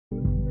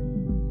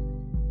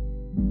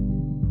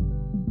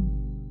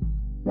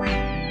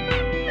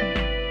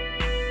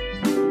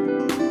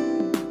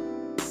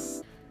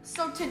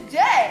So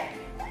today,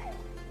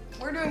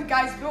 we're doing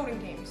guys building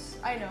games.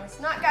 I know, it's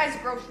not guys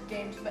grocery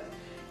games, but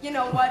you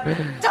know what?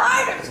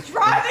 Diners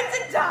driving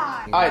to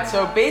die! Alright,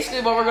 so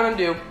basically what we're gonna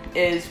do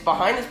is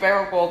behind this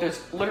barrel wall,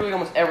 there's literally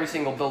almost every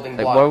single building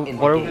block in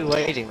the what are game. we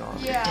waiting on?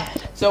 Yeah.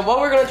 So what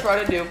we're gonna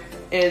try to do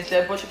is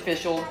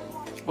Deadbushofficial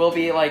will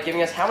be like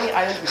giving us how many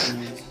items we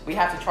can use. We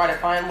have to try to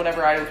find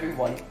whatever items we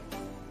want.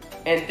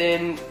 And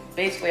then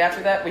basically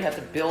after that, we have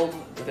to build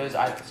those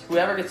items.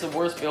 Whoever gets the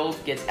worst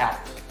build gets out.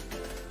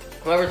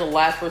 Whoever's the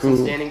last person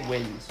standing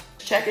wins.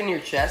 Check in your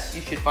chest,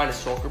 you should find a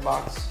shulker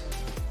box.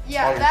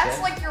 Yeah, that's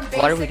like your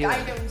basic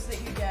items that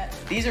you get.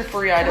 These are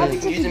free items, you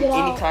can use them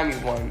anytime you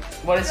want.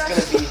 What it's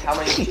gonna be, how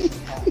many you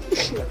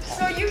have.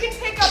 So you can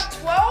pick up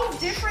 12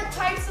 different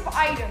types of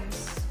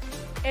items.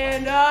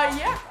 And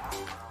yeah.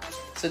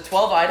 So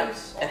 12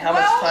 items, and how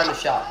much time to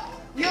shop?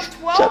 You have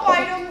 12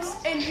 items,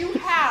 and you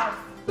have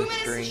 2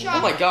 minutes to shop.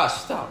 Oh my gosh,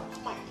 stop.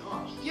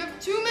 You have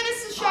 2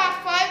 minutes to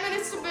shop, 5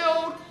 minutes to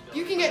build.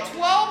 You can get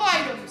 12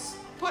 items.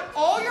 Put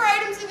all your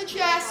items in the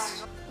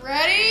chest.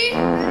 Ready?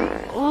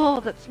 Oh,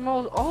 that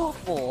smells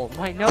awful.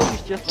 My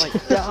nose just like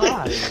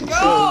died.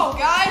 Go,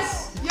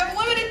 guys. You have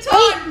limited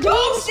time.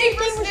 Go,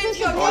 Secrets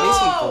Ninja, go. Oh, I need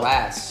some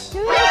glass.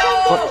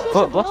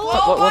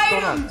 What's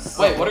going on?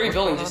 Wait, what are we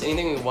building? Just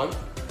anything we want?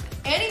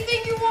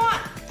 Anything you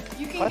want.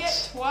 You can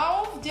get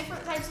 12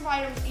 different types of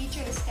items, each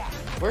in a stack.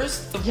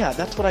 Where's the Yeah,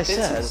 that's what I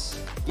said.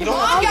 business? You Come don't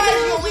on, have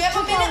guys. You only have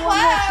a minute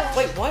left.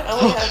 Wait, what? I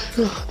only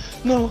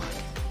have... No.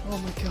 Oh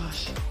my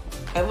gosh.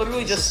 I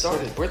literally just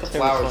started. Where are the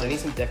flowers? I need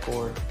some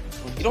decor.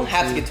 You don't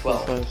have to get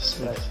 12. 5,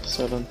 6,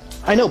 7.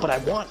 I know, but I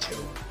want to.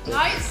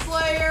 Night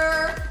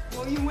Slayer.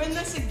 Will you win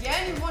this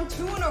again? You won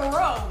 2 in a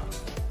row.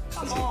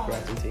 Come Let's get on.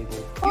 crafting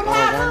table. You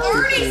have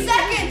 30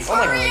 seconds. Oh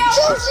my Hurry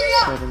God. up. Hurry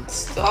up. 7,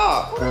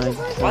 Stop! 9,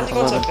 Why is it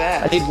going so 11.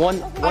 fast? I need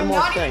one I'm more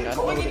not thing. even I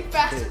don't going know any what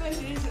faster it than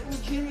it is. It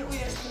legitimately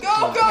is. Go,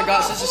 Oh go, my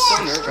gosh, go. this is so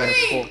 4,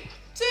 nerve-wracking. 3,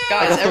 2,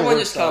 Guys, everyone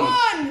just come.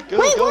 1. Go,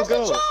 Wait, go, where's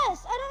go. the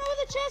chest? I don't know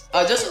where the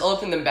chest is. Just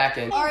open them back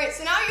in. All right,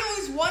 so now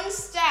you lose 1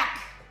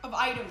 stack of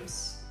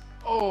items.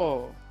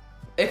 Oh.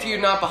 If you're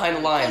not behind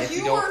the line, Because if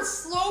you you were don't...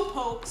 slow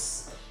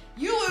pokes,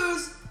 you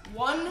lose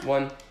 1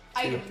 1, 2.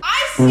 item.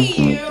 I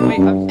see you, Wait,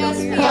 I'm still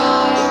here.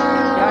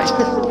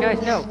 SBI.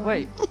 Guys, no,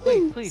 wait,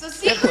 please. So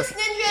Secrets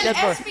Ninja and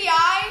Deadbush.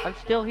 SBI, I'm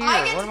still here.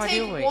 I get What am to I take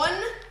doing? 1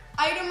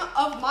 item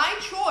of my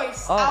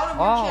choice out of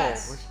your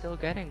chest. We're still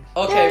getting.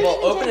 Okay, well,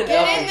 open it up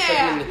Get in and put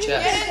them in there. the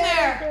Get chest. in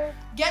there.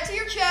 Get to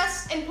your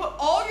chest and put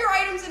all your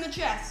items in the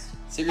chest.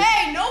 Secret-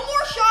 Hey, no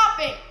more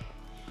shopping.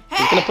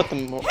 Hey, I'm gonna put the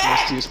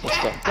most useful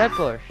stuff.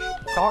 Deadbush,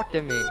 talk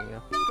to me.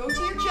 go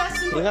to your chest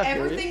and You're put not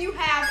hearing everything you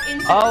have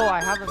into Oh, I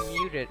have him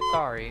muted.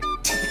 Sorry.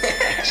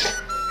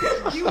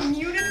 You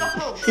muted the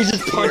host. He's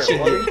just punching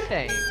What are you. you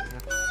saying?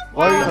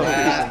 Why are you Wow, doing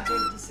that was a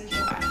good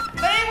decision.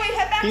 But anyway,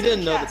 head back He to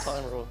didn't the know the chest.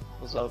 timer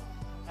was up.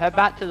 Head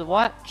back to the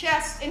what?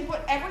 Chest and put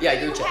everything Yeah,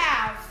 your you chest.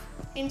 have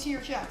into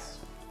your chest.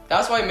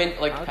 That's why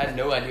I had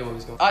no idea what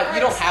was going on. You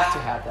don't have to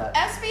have that.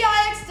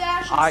 SBIX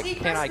Dash and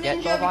Secrets can I get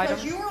Ninja, 12 because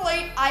items? you were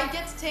late, I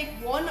get to take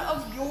 1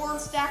 of your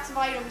stacks of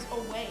items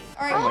away.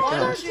 Alright, Oh my 1,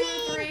 gosh. 2,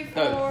 3,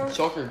 4. No,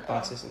 shulker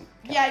box isn't.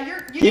 Yeah,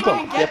 you Keep don't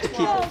 'em. even You get have to keep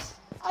 12. 'em.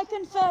 I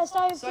confessed.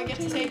 I have So I get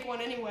to 13. take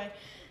 1 anyway.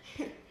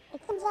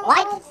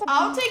 What?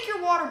 I'll take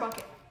your water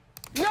bucket.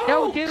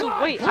 No, dude,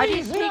 wait, I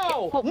didn't take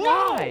it. But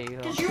why?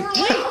 Because you were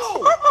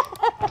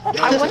late.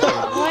 I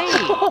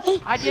wasn't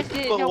late. I just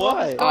didn't But know what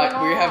was why? going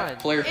Alright, we have on.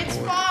 player It's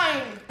 4.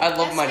 fine. I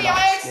love my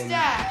SBIX skin.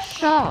 Dash.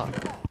 Stop.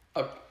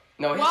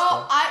 No, he's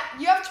Well,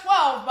 fine. you have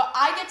 12, but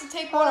I get to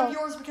take 1 of Oh.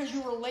 yours because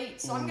you were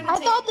late. So I'm gonna I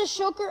take. thought the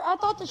shulker. I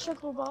thought the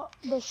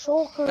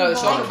shulker. No, the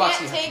I shulker box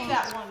can't is- take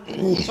that one.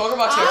 Shulker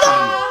box you have to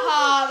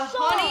Ah, the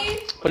honey.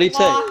 What do you take?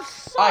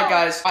 lost. Alright,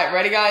 guys. Alright,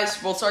 ready, guys?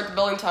 We'll start the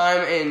building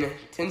time in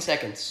 10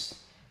 seconds.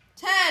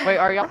 10. Wait,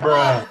 are y'all?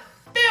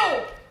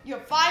 Build. You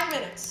have 5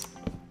 minutes.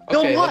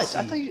 Okay, No, what? let's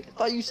I see.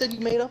 thought you said you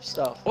made up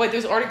stuff. Oh, wait,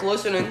 there's already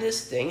glowstone in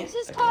this thing. This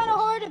is kind of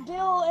hard to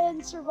build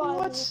and survive.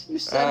 What? You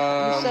said.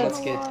 Let's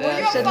get Well, that.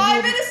 you have said 5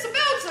 you- minutes to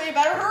build, so you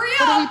better hurry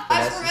What are we- up.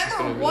 Guys, This is just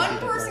gonna remember, really one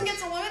be person nice.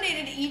 gets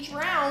eliminated each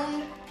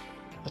round,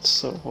 That's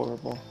so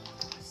horrible.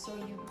 so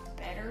you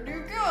better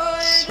do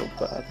good. So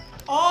bad.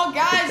 Oh,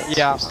 guys.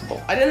 Yeah.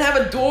 I didn't have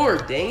a door,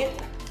 dang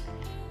it.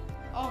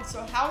 Oh, so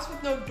a house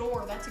with no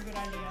door. That's a good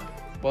idea.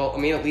 Well, I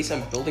mean, at least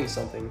I'm building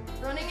something.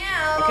 Running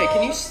out. Okay,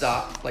 can you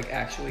stop? Like,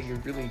 actually, you're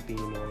really being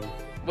annoying.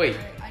 Wait,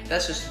 I know.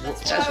 that's just That's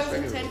that's what I just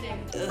was regular.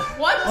 intending.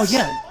 What? Oh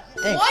yeah.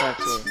 Thanks, What?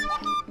 actually.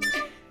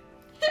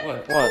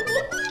 What? What?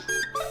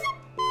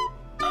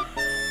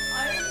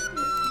 I am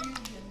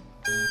confusion.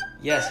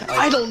 Yes,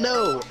 I don't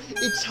know.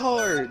 It's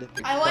hard.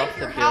 I like Stuff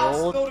your to house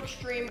build. build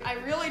extreme. I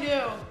really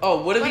do.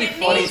 Oh, would it But be it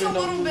funny? needs a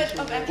little bit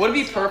of extra Would it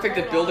be stuff perfect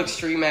if going Build on.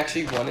 Extreme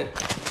actually won it?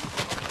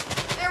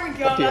 There we go.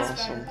 That'd be That's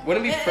awesome. better.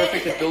 Wouldn't it be Eh,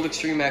 perfect eh, if Build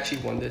Extreme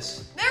actually won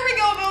this? There we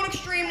go, build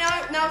extreme.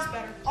 Now it's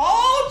better.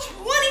 Oh,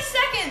 20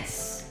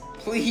 seconds.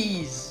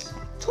 Please.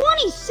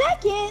 20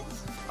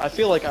 seconds. I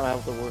feel like I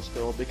have the worst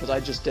build because I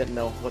just didn't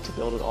know what to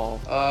build at all.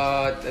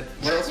 What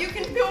else? You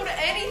can build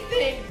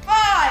anything.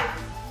 5,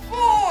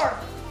 4,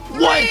 3,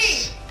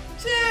 What?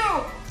 2,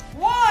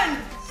 1.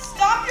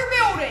 Stop your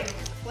building.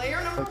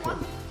 Player number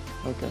 1.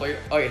 Okay.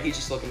 Oh yeah, he's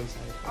just looking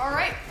inside. All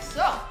right,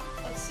 so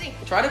let's see.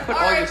 Try to put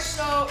All all right, your.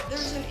 so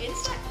there's an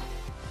insect.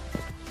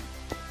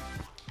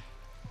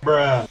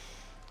 Bruh.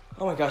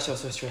 Oh my gosh, that was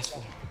so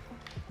stressful.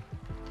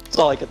 That's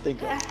all I could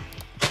think of.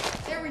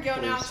 There we go.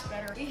 Now it's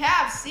better. We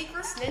have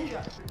Secret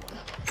Ninja.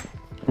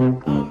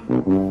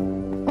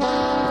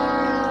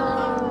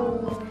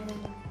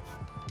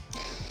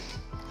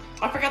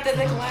 I forgot that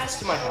they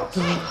glass in my house.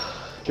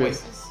 Good. Wait.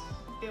 This is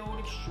Build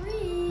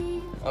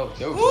Extreme. Oh,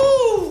 no.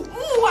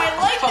 Ooh, I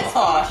like this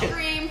Come on. Build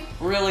Extreme.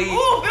 Really?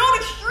 Ooh, Build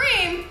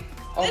Extreme.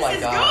 Oh This my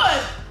is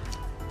gosh.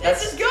 good.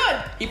 This is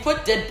good. He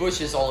put dead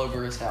bushes all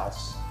over his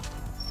house.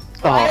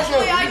 Oh,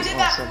 Actually, I roof. did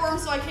that Awesome. for him,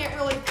 so I can't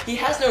really. He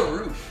has no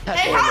roof.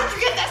 Hey, how did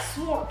you get that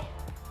sword?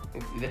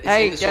 It's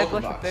Hey, in the silver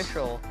box.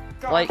 Deadbushofficial.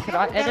 God, Like, could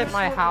I how better edit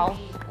my sword house,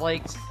 would be?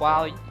 like,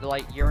 while,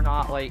 like, you're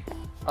not, like,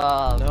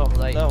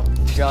 like, no.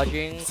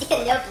 judging?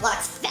 No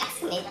blocks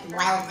fascinate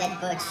wild dead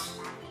bush.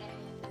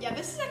 Yeah,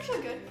 this is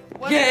actually good.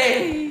 What-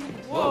 Yay!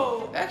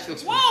 Whoa. Actually,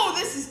 looks Whoa,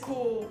 this is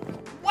cool.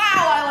 Wow,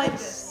 I like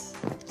this.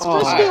 It's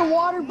supposed to be a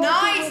water bucket.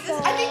 Nice. With,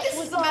 This, I think this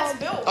is the best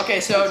build.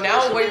 Okay, so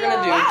now what you're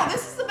gonna Wow, do?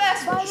 this is the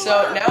best one.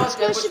 So now It's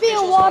supposed to be a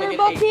Deadbushofficial's water gonna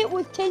get bucket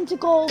with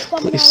tentacles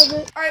coming out of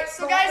it. All right,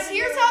 so guys,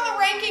 here's how the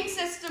ranking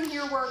system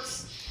here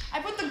works. I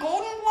put the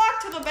golden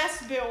block to the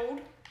best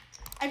build.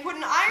 I put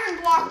an iron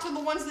block to the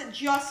ones that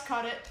just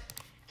cut it.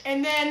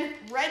 And then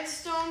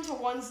redstone to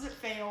ones that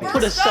fail. Put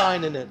a First up,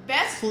 sign in it.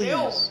 Best Please.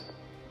 build.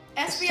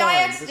 The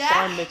SBIX sign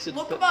dash, makes it.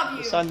 look above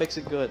you. The sign makes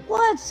it good.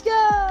 Let's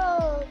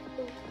go.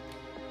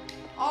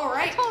 All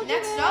right, Told you,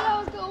 next man, I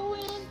up, was gonna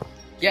win.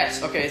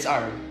 Yes, okay, it's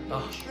iron.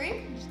 Oh,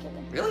 Extreme. Just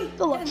kidding. really?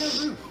 Go Yeah, on. no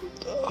roof.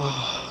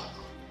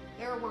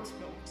 There are worse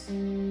builds. Ooh.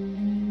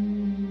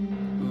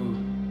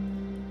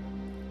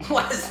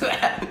 What is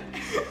that?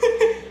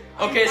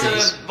 Okay, so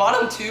the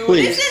bottom two.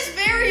 Please. This is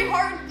very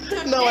hard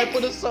to No, I pick.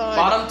 put a sign.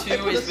 Bottom I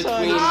two put is a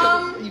sign.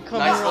 between. You come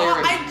Nice here layer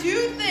often. I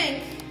do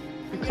think. You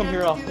I'm come gonna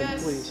here have to do often,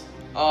 this. please.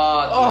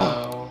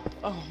 No.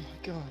 Oh my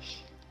gosh.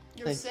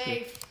 You're Thank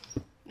safe.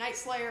 Night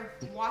Slayer,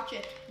 watch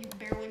it. You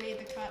barely made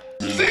the cut.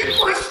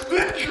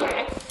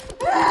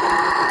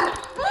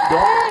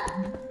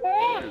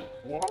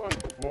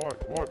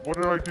 What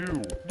did I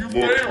do? You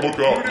Look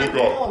up, look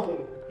up.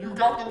 You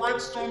got the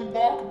redstone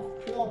block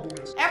of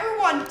horribleness.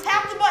 Everyone,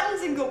 tap the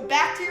buttons and go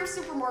back to your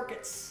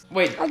supermarkets.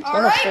 Wait. All not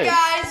right, fair.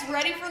 guys,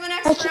 ready for the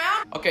next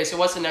round? Okay, so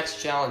what's the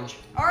next challenge?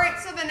 All right,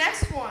 so the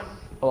next one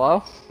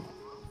Hello?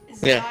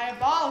 is Yeah.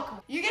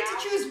 diabolical. You get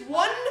to choose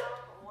one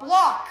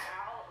block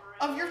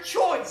of your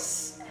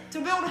choice to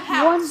build a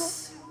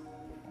house.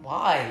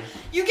 Why?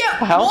 You get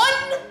house?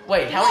 one.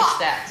 Wait, how many block.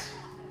 stacks?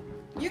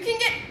 You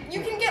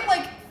can get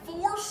like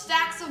 4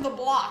 stacks of the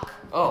block.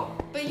 Oh.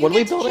 But you What are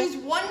we get to building?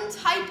 choose one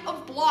type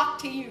of block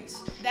to use.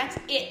 That's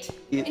it.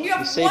 You- And you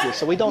have you saved 1 it,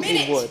 so we don't need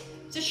minute wood.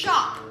 to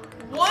shop.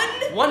 1,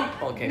 One.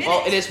 Okay, well,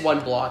 Minute. it is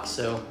one block,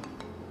 so.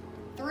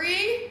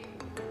 3,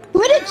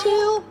 Who did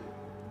 2?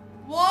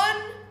 1,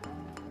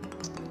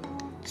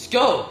 Let's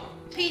go.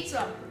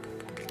 pizza.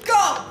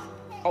 Go!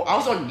 Oh, I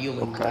was on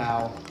kneeling. Okay.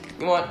 Wow.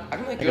 You know what?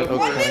 I'm gonna I go. got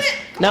 1 Okay. minute.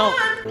 Come Now- on.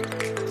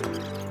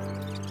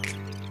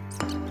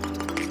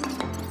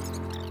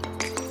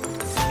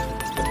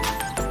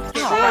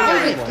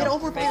 Hey, Five, get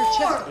over by your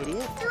chest,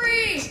 idiot.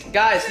 3,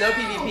 Guys, no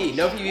PvP.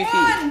 No PvP.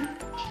 1,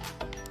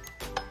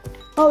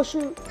 Oh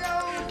shoot.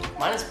 go.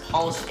 Mine is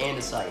polished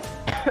andesite.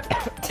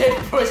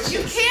 Dead bushes. You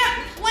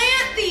can't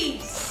plant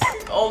these.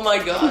 Oh my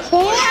Do god. you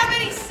Can't? have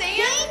any sand?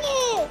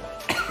 Dang it.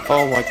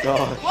 Oh my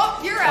god. Well,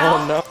 you're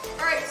out. Oh no.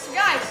 Alright, so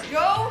guys,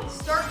 go,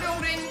 start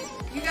building.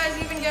 You guys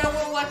even get a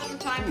little extra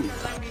time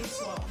because I'm being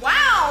slow.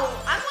 Wow,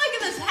 I'm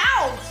liking this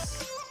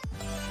house.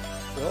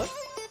 Really?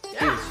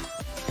 Yeah.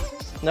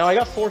 Now I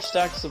got 4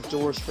 stacks of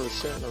doors for a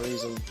certain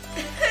reason. You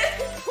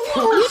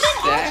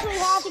didn't actually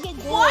have to get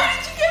doors. Why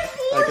did you get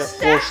 4 I got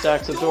 4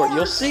 stacks of doors.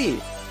 You'll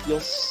see. You'll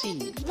see. 1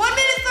 minute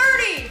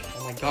 30.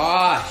 Oh my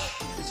gosh.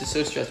 This is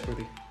so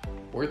stress-worthy.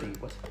 Worthy.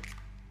 What?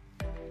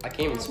 I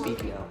can't even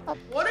speak now.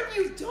 What have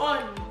you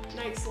done,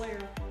 Night Slayer?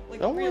 Like,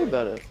 Don't worry really?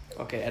 about it.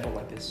 Okay, I don't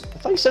like this. I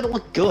thought you said it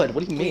looked good.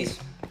 What do you mean? Please.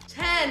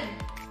 10,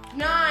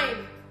 9,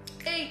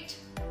 8,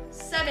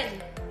 7,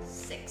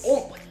 6,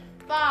 Oh.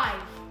 5,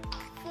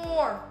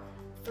 4,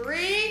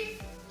 3,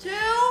 2,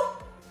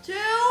 2.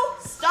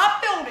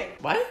 Stop building.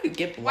 Why did you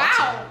get blocks?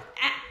 Wow.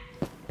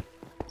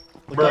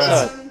 Like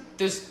I said,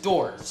 There's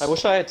doors. I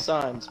wish I had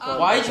signs. But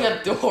Why did you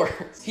have doors?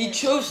 He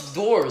chose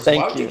doors.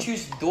 Thank Why would you you.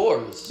 choose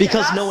doors?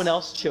 Because Yes. no one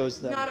else chose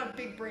them. Not a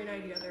big brain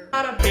idea there.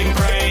 Not a big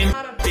brain.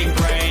 Not a big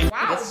brain.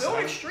 Wow, That's build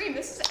fine. extreme.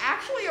 This is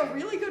actually a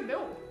really good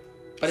build.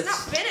 But It's not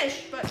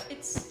finished, but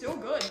it's still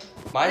good.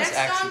 Mine's Next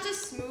actually. on to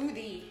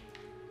smoothie,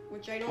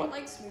 which I don't What?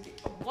 like smoothie.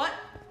 What?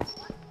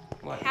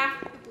 What?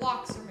 Half the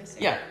blocks are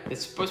missing. Yeah,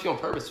 it's supposed to be on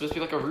purpose. It's supposed to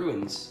be like a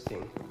ruins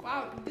thing.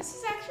 Wow, this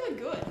is actually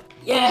good.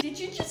 Yeah. Did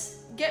you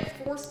just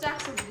get 4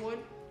 stacks of wood?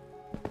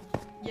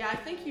 Yeah, I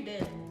think you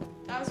did.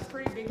 That was a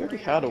pretty big I already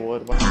rank. had a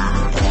wood.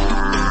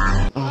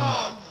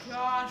 Oh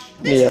gosh.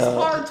 This is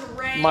hard to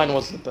rank. Mine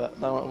was the best.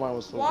 Mine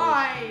was the worst.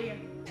 Why?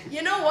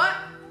 You know what?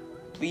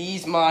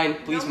 Please mine.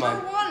 Please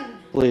Number mine. one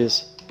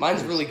Please.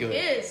 Mine's really good.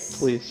 is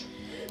Please.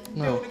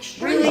 No. build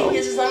extremely. Really?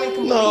 His is not even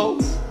complete. No.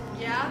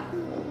 Yeah,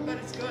 but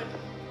it's good.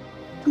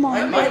 Come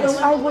on, Mine was-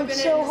 I worked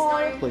so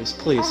hard. Please,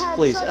 please, I had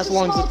please. such As a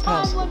long as small it's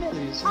time possible, limit.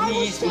 please. I was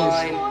Please, so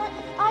mine. smart.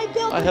 I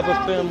built I have a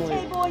mountain family.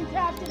 table and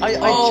crafted I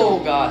Oh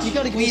chose- gosh. You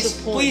gotta give me Please,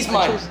 the point. please I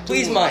mine. chose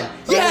Please doors. mine.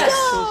 Let's Yes.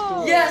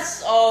 go.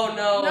 Yes. Oh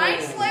no.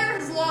 Night Slayer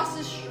has lost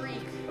his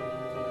streak.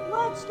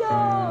 Let's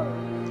go.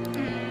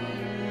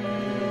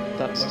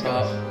 That's Look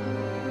tough. up.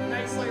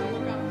 Night Slayer,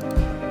 look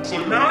up.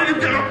 So now you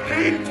get a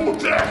painful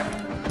death!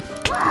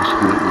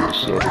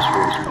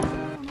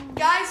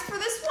 Guys, for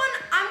this one,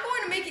 I'm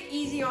going to make it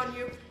easy on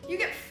you. You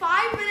get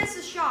 5 minutes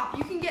to shop.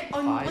 You can get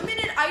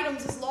unlimited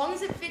items as long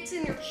as it fits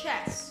in your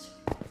chest.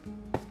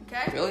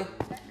 Okay? Really?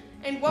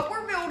 And what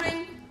we're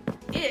building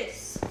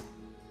is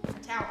a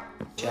tower.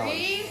 Challenge.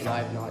 3, And I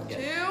have not 2,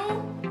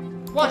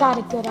 yet. 1. Got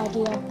a good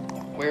idea.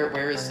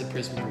 Where is the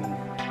prism green?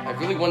 I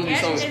really want to do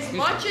Get something as with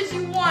much as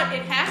you want.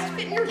 It has to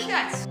fit in your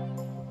chest.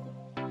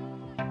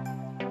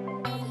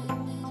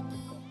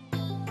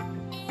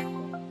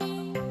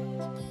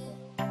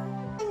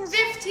 Thing is,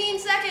 15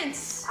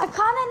 seconds. I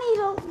kind of need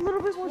a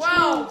little bit more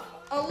 12,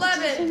 I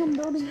think I'm 11,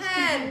 building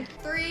 10,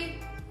 3,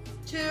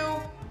 2,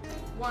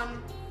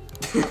 1.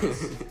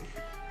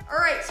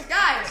 Alright, so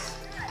guys,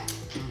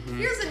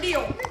 here's the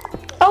deal.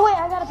 Oh wait,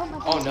 I gotta put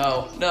my. Oh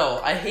no,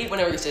 no! I hate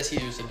whenever he says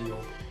here's the deal.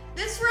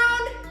 This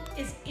round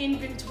is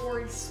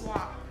inventory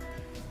swap.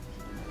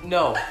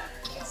 No.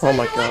 So Oh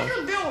my you like God.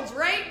 your builds,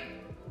 right?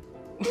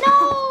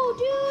 No,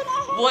 dude,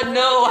 I have What?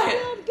 No, a I-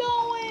 build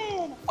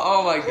going.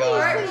 Oh my All god.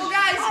 right, well,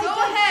 guys, go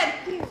ahead.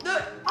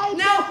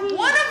 Now,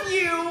 one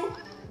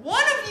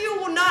of you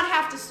will not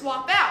have to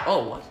swap out.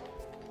 Oh what?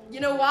 You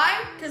know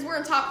why? Because we're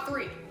in top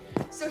 3.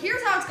 So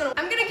here's how it's gonna.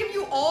 I'm gonna give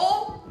you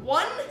all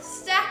 1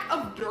 stack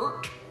of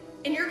dirt,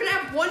 and you're gonna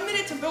have 1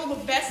 minute to build the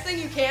best thing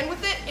you can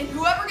with it. And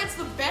whoever gets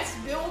the best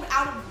build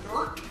out of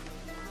dirt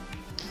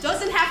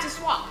doesn't have to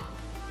swap.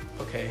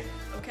 Okay.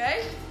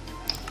 Okay?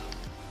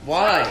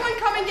 Why? Everyone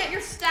come and get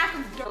your stack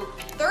of dirt.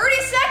 30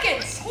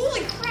 seconds!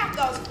 Holy crap,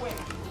 that was quick.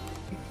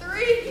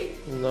 3,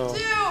 No.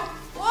 2,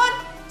 1,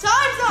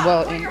 time's up!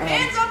 Well, Put in, your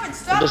hands up and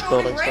stop just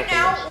building building right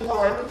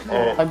stuff,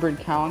 now. Hybrid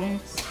County.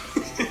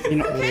 You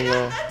know, Okay,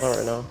 No, that's, not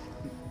right now.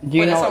 do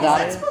you Wait, know that's what not- that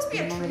that's is? supposed to be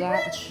a Remember tree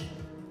that? branch?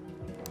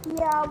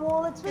 Yeah,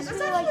 well, it's That's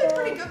supposed to be actually like a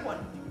pretty good one.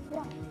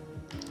 Yeah.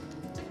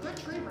 It's a good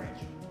tree branch.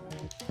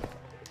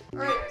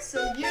 Alright,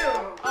 so you,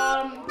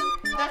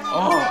 that's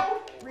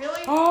Oh.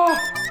 Really? Oh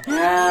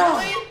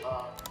yeah.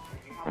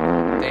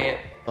 Really? Dang it.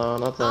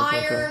 Not that.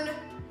 Okay. Iron.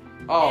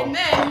 Oh. And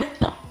then,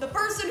 the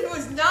person who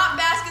is not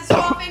basket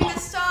swapping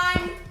this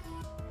time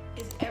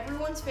is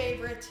everyone's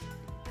favorite,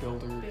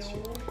 Builder. Build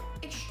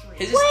Extreme.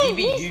 His is DBU.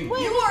 wait, You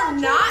he's are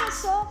trading not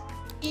stuff.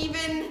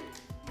 even,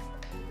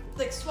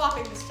 like,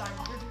 swapping this time.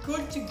 You're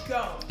good to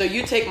go. So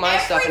you take my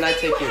stuff and I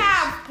Everything take you yours.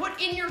 have,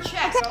 put in your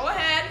chest. Go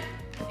ahead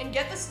and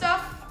get the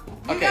stuff.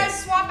 You Okay.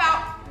 guys swap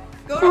out.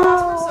 Go to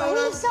Hospital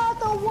Oh, he's Sodas. got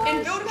the worst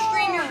And Build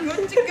Extreme, stuff. you're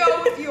good to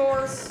go with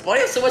yours. Why do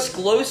you have so much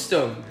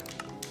glowstone?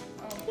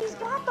 He's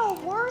got the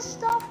worst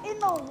stuff in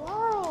the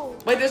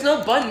world. Wait, there's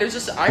no button. There's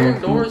just iron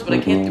doors, but I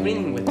can't do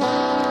anything with it.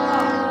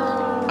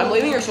 I'm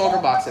leaving your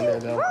shulker box in there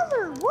though.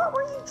 Brother, what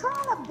were you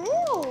trying to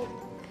build?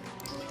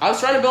 I was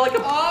trying to build like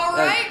a.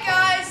 Alright,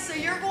 guys, so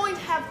you're going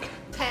to have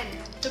 10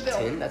 to build.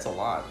 10? That's a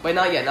lot. Wait,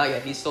 not yet, not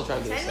yet. He's still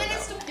trying to get 10 his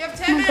minutes stuff to, you have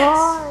Oh 10 my minutes.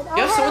 God,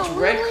 You have I so had much a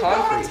red really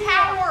concrete. good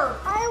Tower.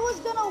 I was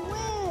gonna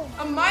win.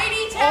 A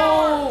mighty out.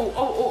 tower.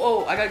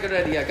 Oh! I got a good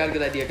idea. Got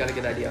a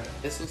good idea.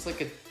 This looks like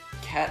a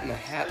cat in a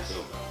hat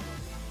though.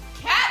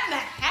 Cat in a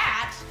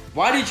hat.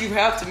 Why did you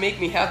have to make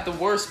me have the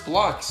worst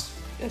blocks,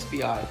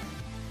 SBI?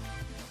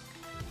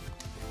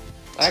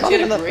 I It's not actually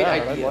even had a that great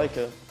bad. I idea. like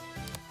it.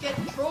 Get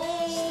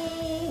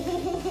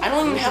troll. I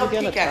don't even have a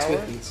Again, a pickaxe tower?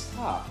 with me.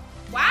 Stop.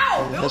 Wow,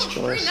 Oh, Build that's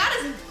Extreme, gross. that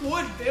is a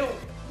good build.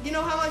 You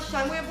know how much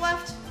time we have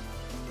left?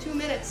 2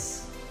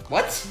 minutes.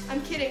 What?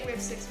 I'm kidding, we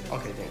have 6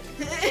 minutes. Okay,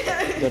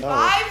 thank you. Good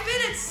 5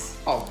 minutes.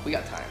 Oh, we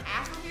got time.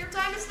 After your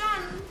time is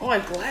done. Oh, I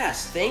have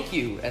glass. Thank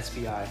you,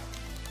 SBI.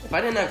 If I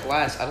didn't have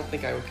glass, I don't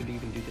think I could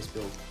even do this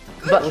build.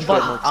 But Much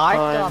I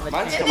time. still have a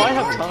Mine's chance. If I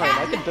have your time, cat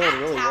I in can the build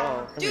hat really tower.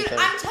 well. Dude, Everything.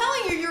 I'm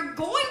telling you, you're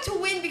going to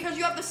win because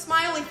you have the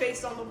smiley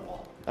face on the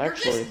wall.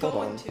 Actually, you're just hold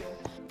going on. to. 30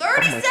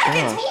 Oh my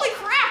seconds! gosh. Holy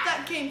crap,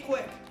 that came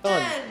quick.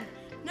 Done. 10,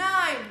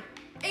 9,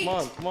 8,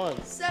 Come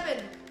on. 7,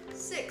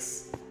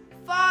 6,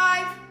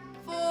 5,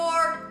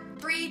 4,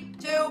 3,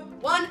 2,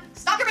 1.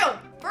 Stop your build.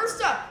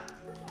 First up.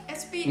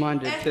 SB. Mine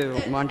did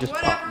too. Mine just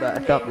whatever popped your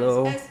back name up,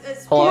 though.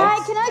 is. Hello?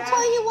 Can I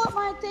tell you what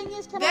my thing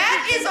is? Can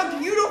That I is a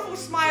beautiful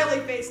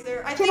smiley face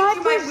there. I Can think I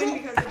you might win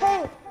present? because of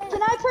Hey, that.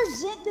 can I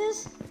present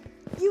this?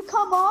 You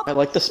come up. I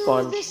like the through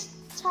sponge. This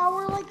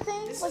tower-like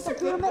thing, This like is a a good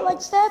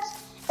pyramid-like steps,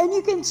 and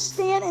you can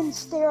stand and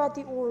stare at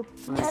the orb.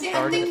 See,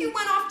 I think you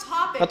went off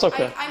topic. That's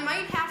okay. I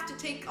might have to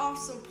take off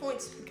some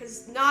points because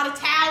it's not a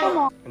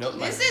tower. Nope,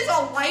 This is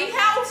a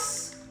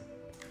lighthouse.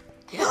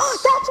 Yes.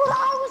 That's what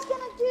I was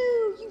gonna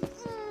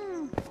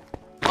do.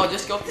 Oh,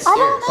 just go up the I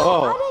don't stairs.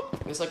 know. Oh.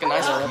 There's like a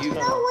nice view. I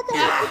don't know what the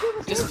heck to do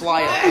with Just this.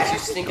 fly up. It's your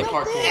stinking Right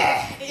parkour.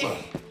 there.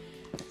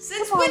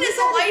 Since Come on, when you does a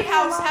gotta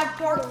lighthouse go have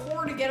up.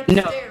 parkour to get up the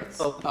No.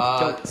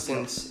 stairs?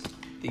 Since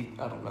the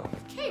I don't know.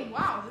 Okay,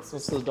 wow, this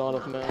Since is the dawn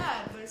of not man.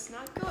 bad, but it's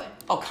not good.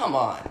 Oh come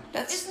on.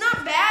 It's That's.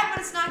 not bad,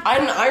 but it's not good. I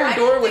have an iron I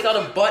door don't without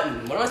think a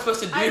button. What am I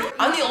supposed to do? I don't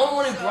I'm the only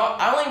one who think brought.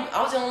 so.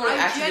 I was the only one who I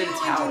actually did a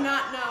genuinely tower. do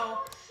not know.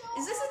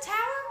 Is this a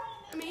tower?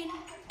 I mean,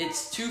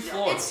 It's 2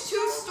 floors. it's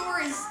 2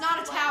 stories. It's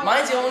not a tower.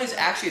 Mine's the only one who's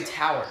actually a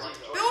tower.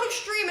 Build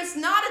Extreme. It's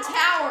not a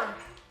tower.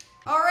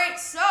 All right,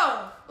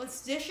 so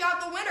let's dish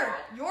out the winner.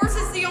 Yours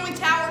is the only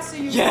tower, so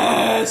you.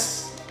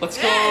 Yes. Let's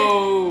Then,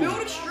 go.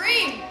 Build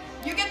Extreme.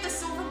 You get the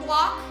silver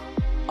block,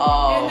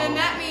 Oh. and then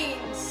that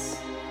means.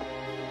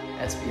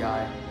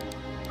 SBI.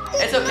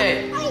 It's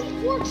okay.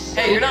 I worked so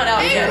Hey, you're not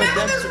out Hey, yet.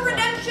 remember there's a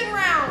redemption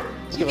round.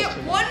 You give us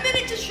get 2 1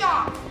 minute to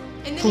shop,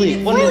 and then Please,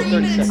 you 1 get minute 3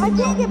 30 minutes. I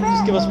seconds. can't get back.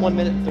 Just give us 1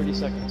 minute 30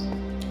 seconds.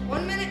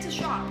 1 minute to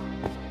shop.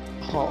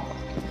 Oh.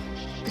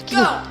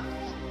 Go.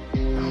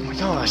 Oh my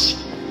gosh.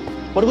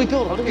 What do we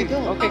build? What do we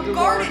build? Okay, A Google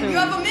garden. Earth. You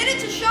have a minute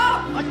to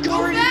shop. A Go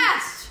garden.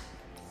 fast.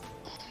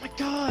 Oh my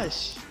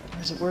gosh.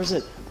 Where is it? Where is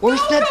it? Where's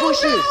Go, dead go,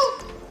 bushes?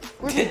 go.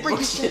 Where's Dead the freaking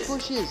bushes. dead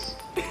bushes?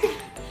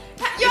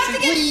 You have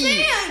to get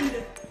Please.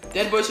 sand.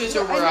 Dead bushes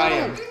are where I I know.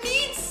 am. You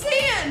need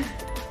sand.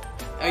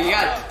 Oh, you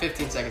got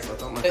 15 seconds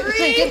left on my. 3,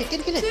 Get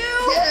it. 2,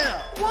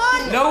 Yeah.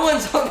 1. No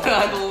one's on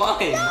the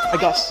line. I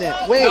got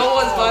sand. Wait. No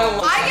one's buying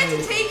one. I get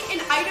to take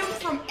an item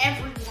from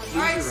everyone.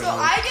 Alright, so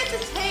I get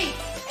to take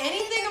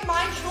anything of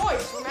my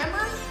choice,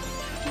 remember?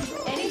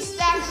 Any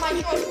stack of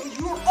my choice, because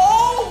you were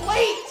all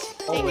late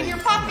taking your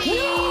puppies.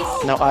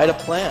 Now I had a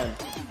plan.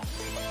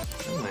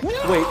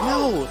 Wait,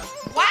 no.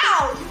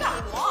 Wow, you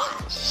got a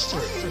lot. It's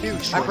just a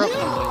huge I one. broke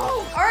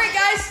something. Alright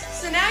guys,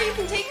 so now you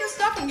can take your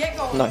stuff and get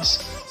going. Nice.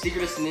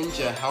 Secretist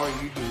Ninja, how are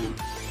you doing? Ooh,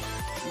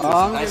 Oh, it's a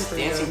I'm nice doing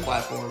pretty dancing good.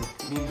 platform.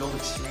 Me and Build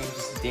Extreme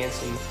just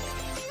dancing.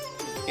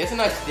 It's a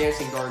nice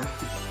dancing garden.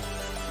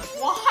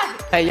 Why?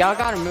 Hey, y'all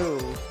gotta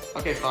move.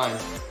 Okay, fine.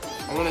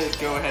 I'm gonna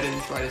go ahead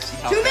and try to see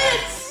how 2 bad.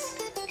 minutes!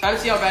 Try to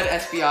see how bad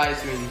SBI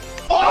is doing.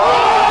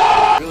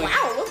 Really?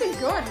 Wow, looking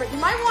good, but you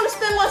might want to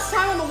spend less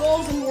time on the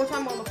walls and more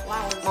time on the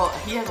flowers. Well,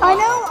 he has a I lot.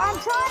 know.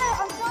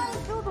 I'm trying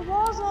to build the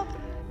walls up.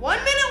 1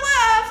 minute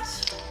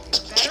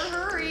left. Better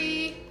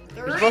hurry.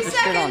 30 You're supposed to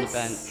sit on the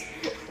seconds.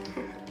 bench.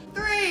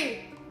 3,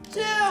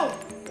 2,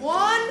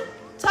 1.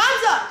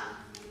 Time's up.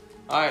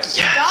 Alright.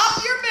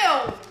 Stop your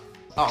build.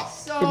 Oh.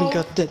 So, Even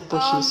got dead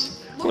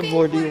bushes. What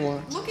more do you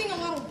want? Looking a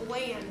little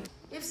bland.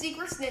 We have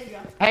Secrets Ninja.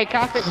 Hey,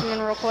 can I fix something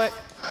real quick?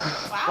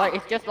 Wow. Like,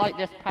 it's just like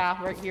this path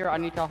right here. I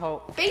need to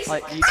hope.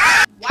 Basically. Like, you,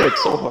 Tried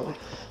so hard.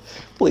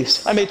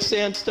 Please. I made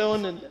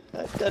sandstone and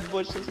dead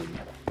bushes and...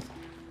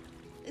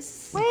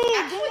 This is Wait,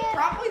 actually dang it.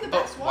 probably the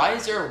Oh, best one. why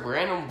is there a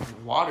random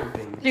water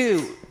thing?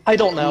 dude. I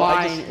don't know.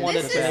 I Mine- just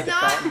wanted This to is make it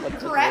not sound like it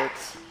correct,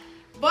 worked.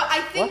 but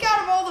I think What?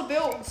 out of all the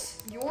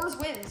builds, yours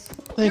wins.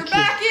 Thank You're you.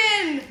 back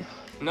in,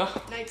 No.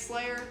 Night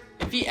Slayer.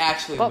 If he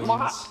actually But wins.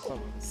 my-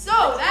 So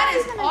that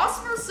is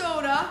Oscar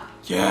Soda,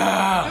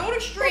 Yeah! Build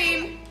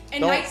Extreme,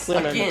 and Don't Night clear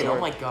Slayer. my Again, oh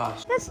inventory. my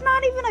gosh. That's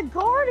not even a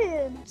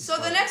garden. So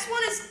the next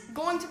one is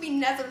going to be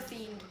Nether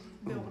themed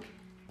build.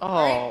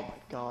 Oh my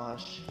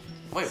gosh.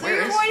 Wait, So where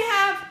you're is... going to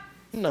have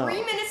No. 3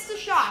 minutes to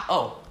shop.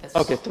 Oh, that's...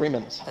 Okay, 3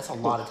 minutes. That's a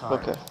lot of time.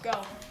 Okay.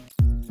 Go.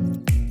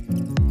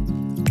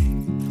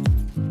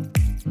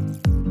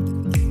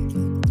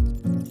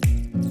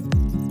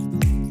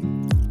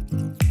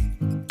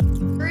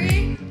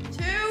 Three,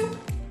 two,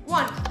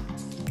 one.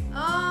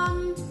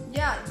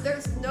 Yeah,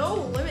 there's no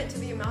limit to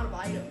the amount of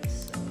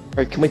items, so,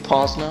 Alright, can we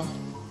pause now?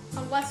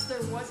 unless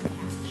there was a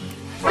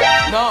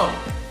catch. No!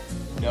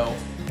 No.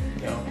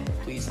 No.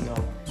 Please, no.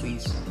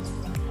 Please.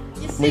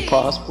 You Can we see,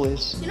 pause,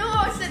 please? you know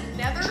how I said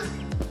Nether?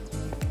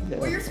 Yeah.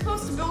 Where you're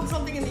supposed to build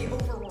something in the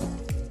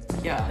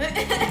overworld.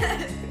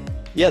 Yeah.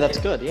 Yeah, that's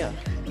good, yeah.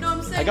 You know what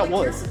I'm saying? I got Like,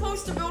 wood. you're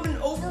supposed to build an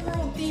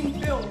overworld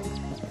themed build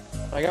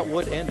I got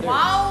wood and dirt.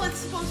 while it's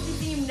supposed to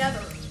be themed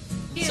Nether.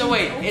 So In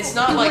wait, overworld. it's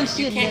not You like wanna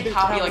see you a can't nether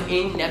copy tower? like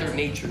in nether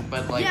nature,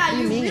 but like... Yeah, do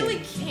you you mean? really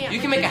can't. You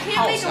can Like, make a you can't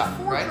house make a out of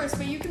it, right? fortress,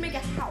 but you can make a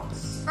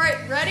house. All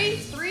right, ready?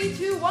 3,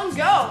 2, 1,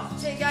 go.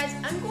 Okay, guys,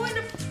 I'm going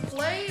to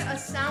play a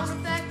sound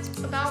effect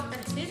about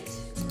a hint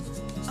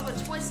of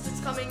a twist that's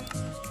coming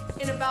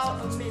in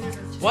about a minute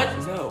or two. What?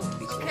 No.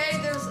 Please don't. Okay,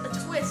 there's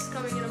a twist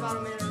coming in about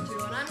a minute or two,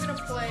 and I'm gonna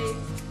play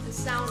the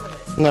sound of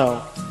it.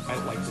 No. I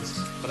like this,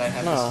 but I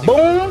have No. to stick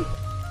Boom!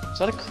 Is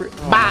that a crit?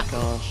 Oh Bop. my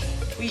gosh.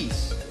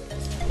 Please.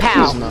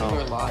 Pow! Please no.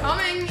 We're live.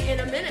 Coming in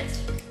a minute.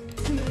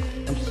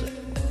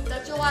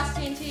 That's your last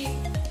TNT.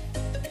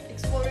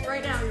 Exploding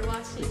right now, your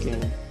last TNT.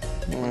 Freaking...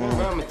 What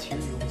about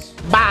materials?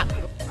 Bop!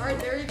 Alright,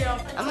 there you go.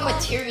 I'm a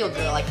material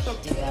girl, I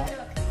can't do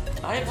that.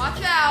 I have...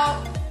 Watch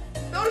out!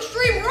 Go to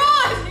stream,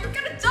 run! You're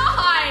gonna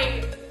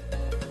die!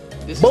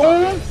 This is Boom.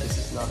 not fair. This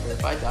is not fair.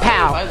 If I die,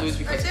 Pow. if I lose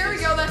because Alright, of there we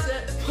this. go, that's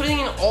it. Putting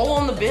it all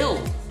on the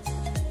build.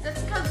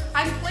 That's because I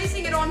I'm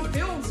placing it on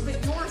builds, but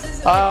yours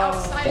isn't like,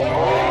 outside of builds.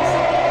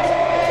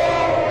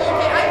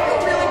 Okay, I feel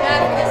really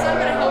bad for this. I'm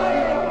gonna help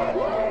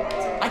you.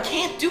 I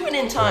can't do it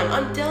in time.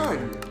 I'm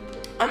done.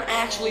 I'm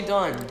actually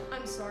done.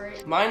 I'm sorry.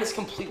 Mine is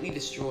completely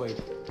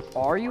destroyed.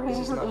 Are you a It's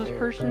just not heartless there.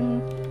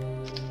 person?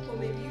 Well,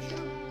 maybe you should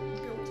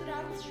have built it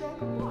out of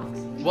stronger blocks.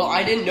 Well,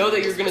 I didn't know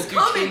that you were gonna do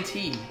coming.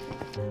 TNT.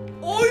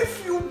 I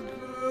feel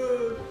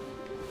bad.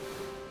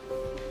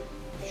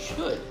 You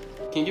should.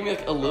 Can you give me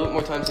like a little bit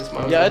more time since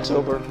mine was Yeah, it's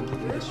over.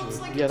 Yours looks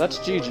like Yeah, it's that's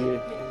GG.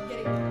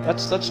 getting-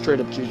 That's straight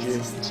up GG.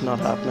 It's not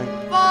happening.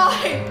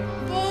 5,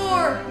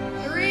 4,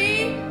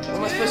 3, What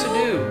am I supposed to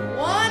do?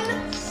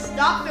 1.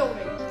 Stop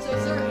building. So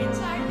is there an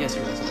inside? Yes,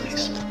 it was.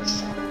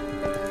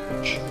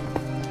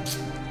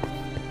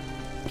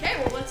 Okay,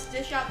 well let's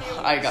dish out the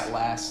awards. I got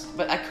last,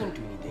 but I couldn't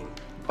do anything.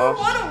 For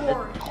what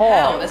award?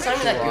 How? That's not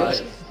even that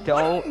good.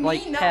 Don't What do you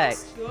like mean that tech.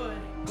 was good?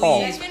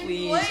 Please, Second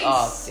please. place.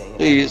 Oh, dang it.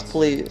 Please,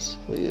 please,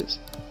 please,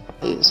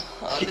 please.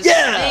 Oh, this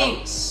Yeah!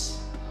 stinks.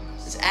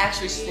 This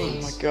actually Oh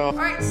stinks. my god.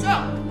 Alright, so,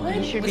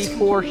 You should be What's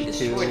forced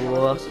destroyed?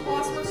 to.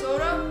 Phosphor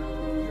Soda,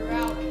 you're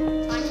out.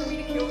 Time for me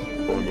to kill you.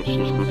 Oh, this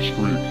is good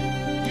streak.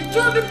 You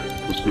turned it!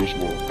 Let's go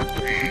small.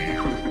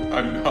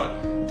 I'm not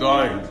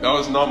dying. That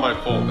was not my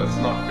fault. That's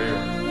not fair.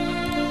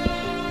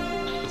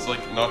 It's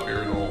like not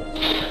fair at all.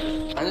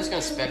 I'm just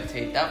gonna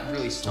spectate. That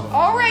really stunk.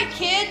 Alright,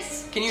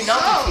 kids! Can you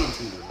not do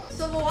TNT?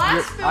 So the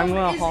last I'm film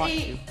gonna haunt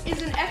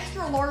is an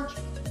extra large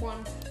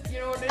one. You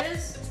know what it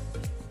is?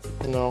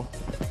 No.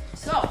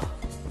 So,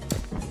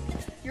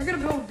 you're gonna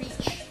build a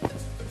beach.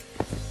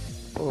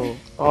 Oh.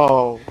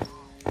 Oh.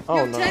 You Oh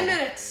have no. 10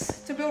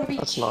 minutes to build a beach.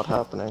 That's not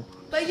happening.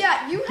 But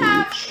yeah, you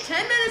have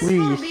 10 minutes to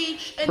build a Please,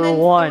 beach, and for then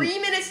one. 3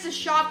 minutes to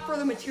shop for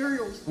the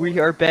materials. We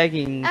are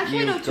begging Actually,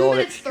 you no, to 2 build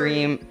minutes,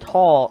 extreme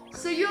talk.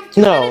 So you have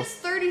 2 No. minutes,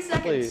 30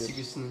 seconds. Please.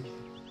 Seriously.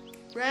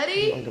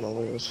 Ready? I'm gonna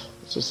lose.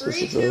 This 3,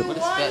 is 2, it. What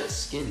is 1, that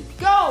skin?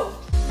 go!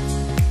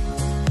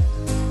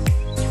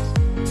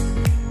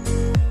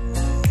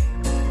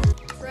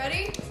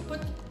 Ready?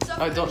 Put stuff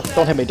Oh, in the don't- chest.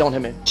 Don't hit me, don't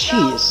hit me.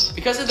 Jeez.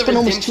 Because of the It's been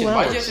almost 2 redemption,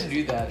 why'd you hours. have to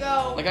do that?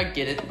 Go. Like, I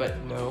get it, but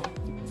no.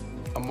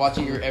 I'm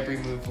watching your every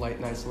move,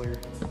 Night Slayer.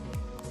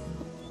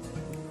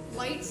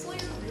 Light Slayer?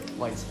 Really?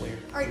 Light Slayer.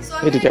 Alright, so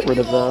I'm Need to gonna get rid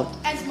give of you all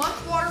as much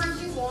water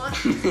as you want.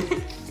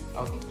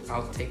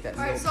 I'll take that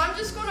Alright, milk. so I'm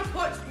just gonna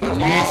put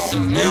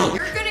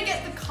You're gonna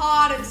get the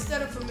cod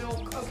instead of the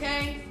milk,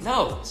 okay?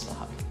 No,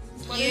 stop.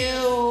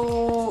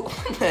 You.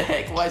 What the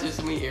heck? Why is there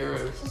so many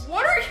arrows?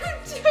 What are you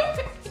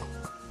doing?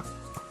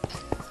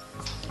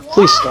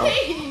 Please stop.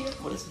 Why?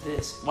 What is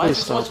this? Why Please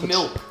is there so stop. much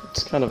milk?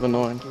 It's kind of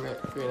annoying.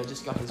 Great, I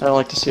just got his. I don't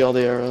like to see all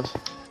the arrows.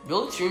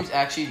 Building Stream's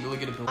actually really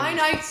good at building. Hi,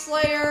 Night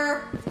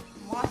Slayer.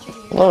 I'm watching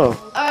you. Hello.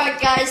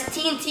 Alright guys,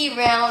 TNT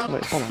round.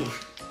 Wait, hold on.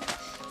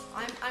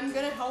 I'm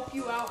gonna help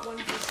you out 1%.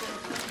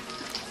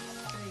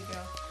 There you go.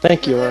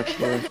 Thank you,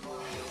 actually.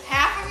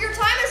 Half of your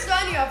time is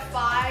done. You have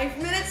 5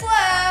 minutes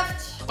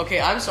left.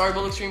 Okay, I'm sorry,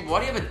 Building Stream. Why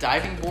do you have a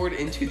diving board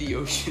into the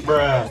ocean?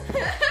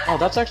 Oh,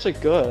 that's actually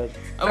good.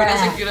 I mean,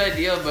 that's a good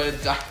idea, but a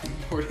diving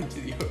board into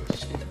the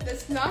ocean.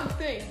 That's not a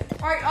thing.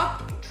 All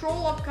right,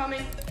 troll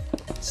upcoming.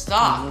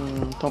 Stop.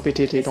 Don't be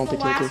TT, It's don't the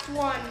be last TT.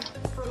 one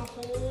for the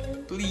whole.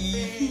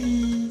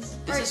 Please. All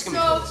This right, is gonna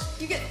be close.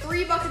 so you get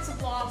 3 buckets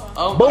of lava.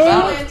 Oh, Boom.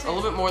 about a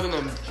little bit more than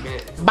a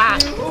minute.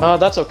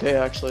 That's okay,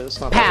 actually. That's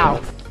not Pow!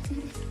 bad.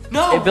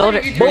 No, Hey, build what are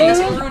it. you doing? That's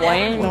gonna Boom. ruin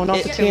Explain everyone. No, not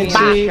it the to me,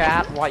 TNT.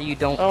 chat, why you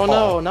don't Oh fall.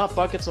 no, not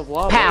buckets of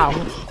lava. Pow!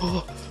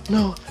 Oh,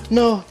 no,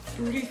 no.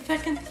 30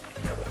 seconds.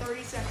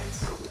 30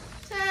 seconds.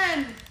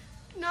 10,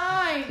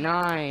 9,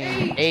 9,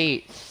 8,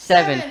 8,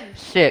 7,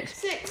 6,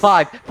 6,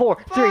 5, 4,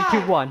 3, 2,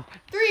 5, 1.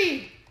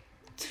 3,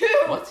 2,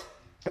 What?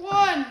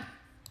 1.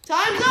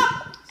 Time's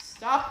up.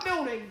 Stop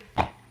building.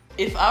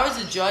 If I was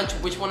to judge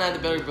which one had the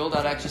better build,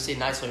 I'd actually say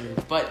Night Slayer.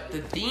 But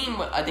the theme,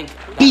 I think.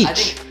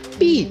 Beach.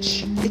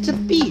 Beach. It's a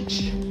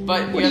beach.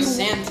 But What you have do you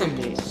sand want from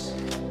me?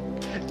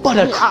 temples. But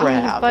a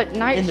crab. But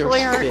Night And there's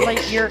Slayer, fish.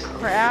 like your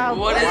crab,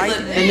 What is like, it?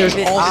 And there's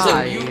with also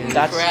eyes. mutant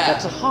That's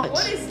crab. a hut.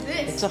 What is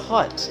this? It's a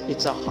hut.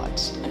 It's a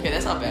hut. Okay,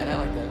 that's not bad. I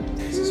like that.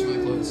 This is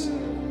really close.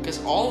 Because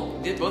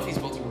both these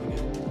builds are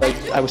really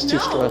good. I was too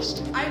No,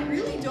 stressed. I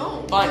really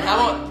don't. Fine,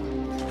 how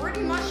about.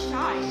 Pretty much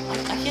shy.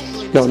 I can't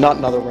believe No, this. not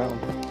another round.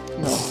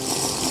 No.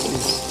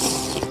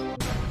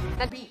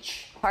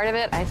 Beach. Part of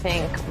it, I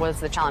think, was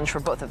the challenge for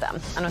both of them.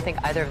 I don't think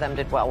either of them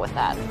did well with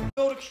that.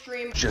 Build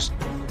extreme. Just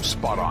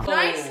spot on.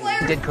 Night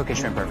Slayer. Did cook his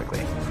shrimp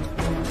perfectly.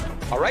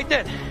 All right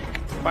then.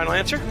 Final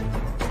answer? Go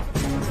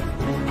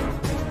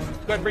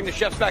ahead and bring the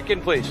chefs back in,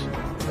 please.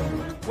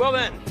 Well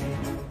then,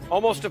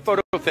 almost a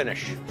photo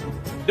finish.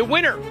 The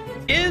winner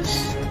is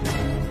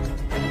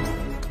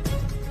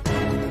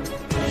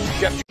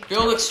Chef.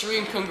 Build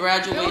Extreme, Build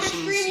congratulations.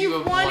 extreme. You You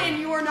have won, won. and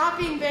you are not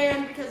being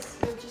banned because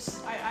it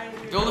just I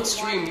don't Build know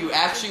Extreme, why. you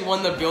actually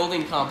won the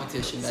building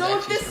competition. That So if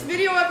actually this is-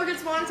 video ever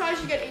gets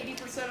monetized, you get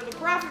 80% of the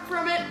profit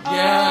from it.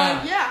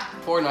 Yeah. Yeah.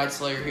 Poor Night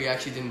Slayer, he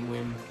actually didn't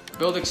win.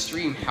 Build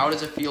Extreme, how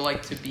does it feel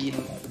like to be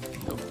in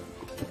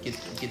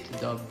get the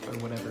dub or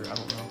whatever? I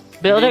don't know.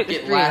 Build You it didn't get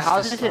extreme. last How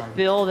this does it time.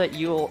 feel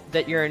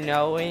that you're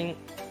knowing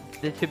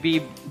to be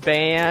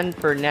banned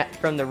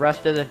from the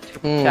rest of the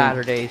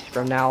Saturdays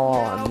from now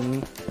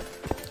on.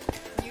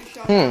 You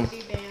shall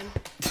be banned.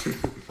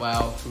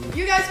 Wow.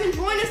 You guys can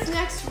join us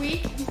next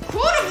week. You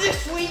could have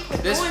this week,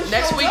 but no one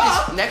showed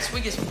up. Next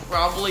week is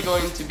probably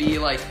going to be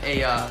like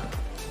a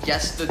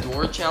guess the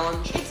door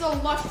challenge. It's a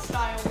luck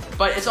style.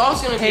 But it's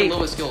also going to be a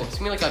little skill. It's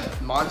going to be like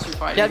a monster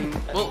fighting.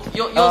 Well,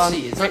 you'll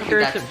see. It's make not sure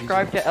that to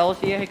subscribe to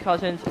LCA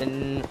Cousins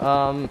and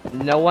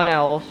no one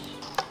else.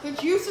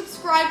 Could you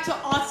subscribe to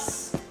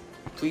us?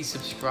 Please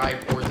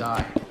subscribe or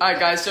die. Alright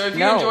guys, so if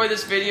you enjoyed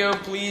this video,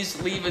 please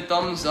leave a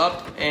thumbs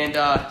up. And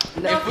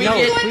if we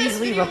get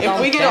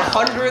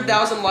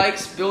 100,000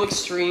 likes, Bill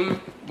Extreme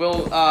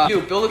will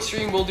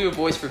do a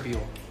voice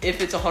reveal.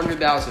 If it's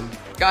 100,000.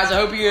 Guys, I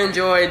hope you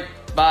enjoyed.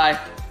 Bye.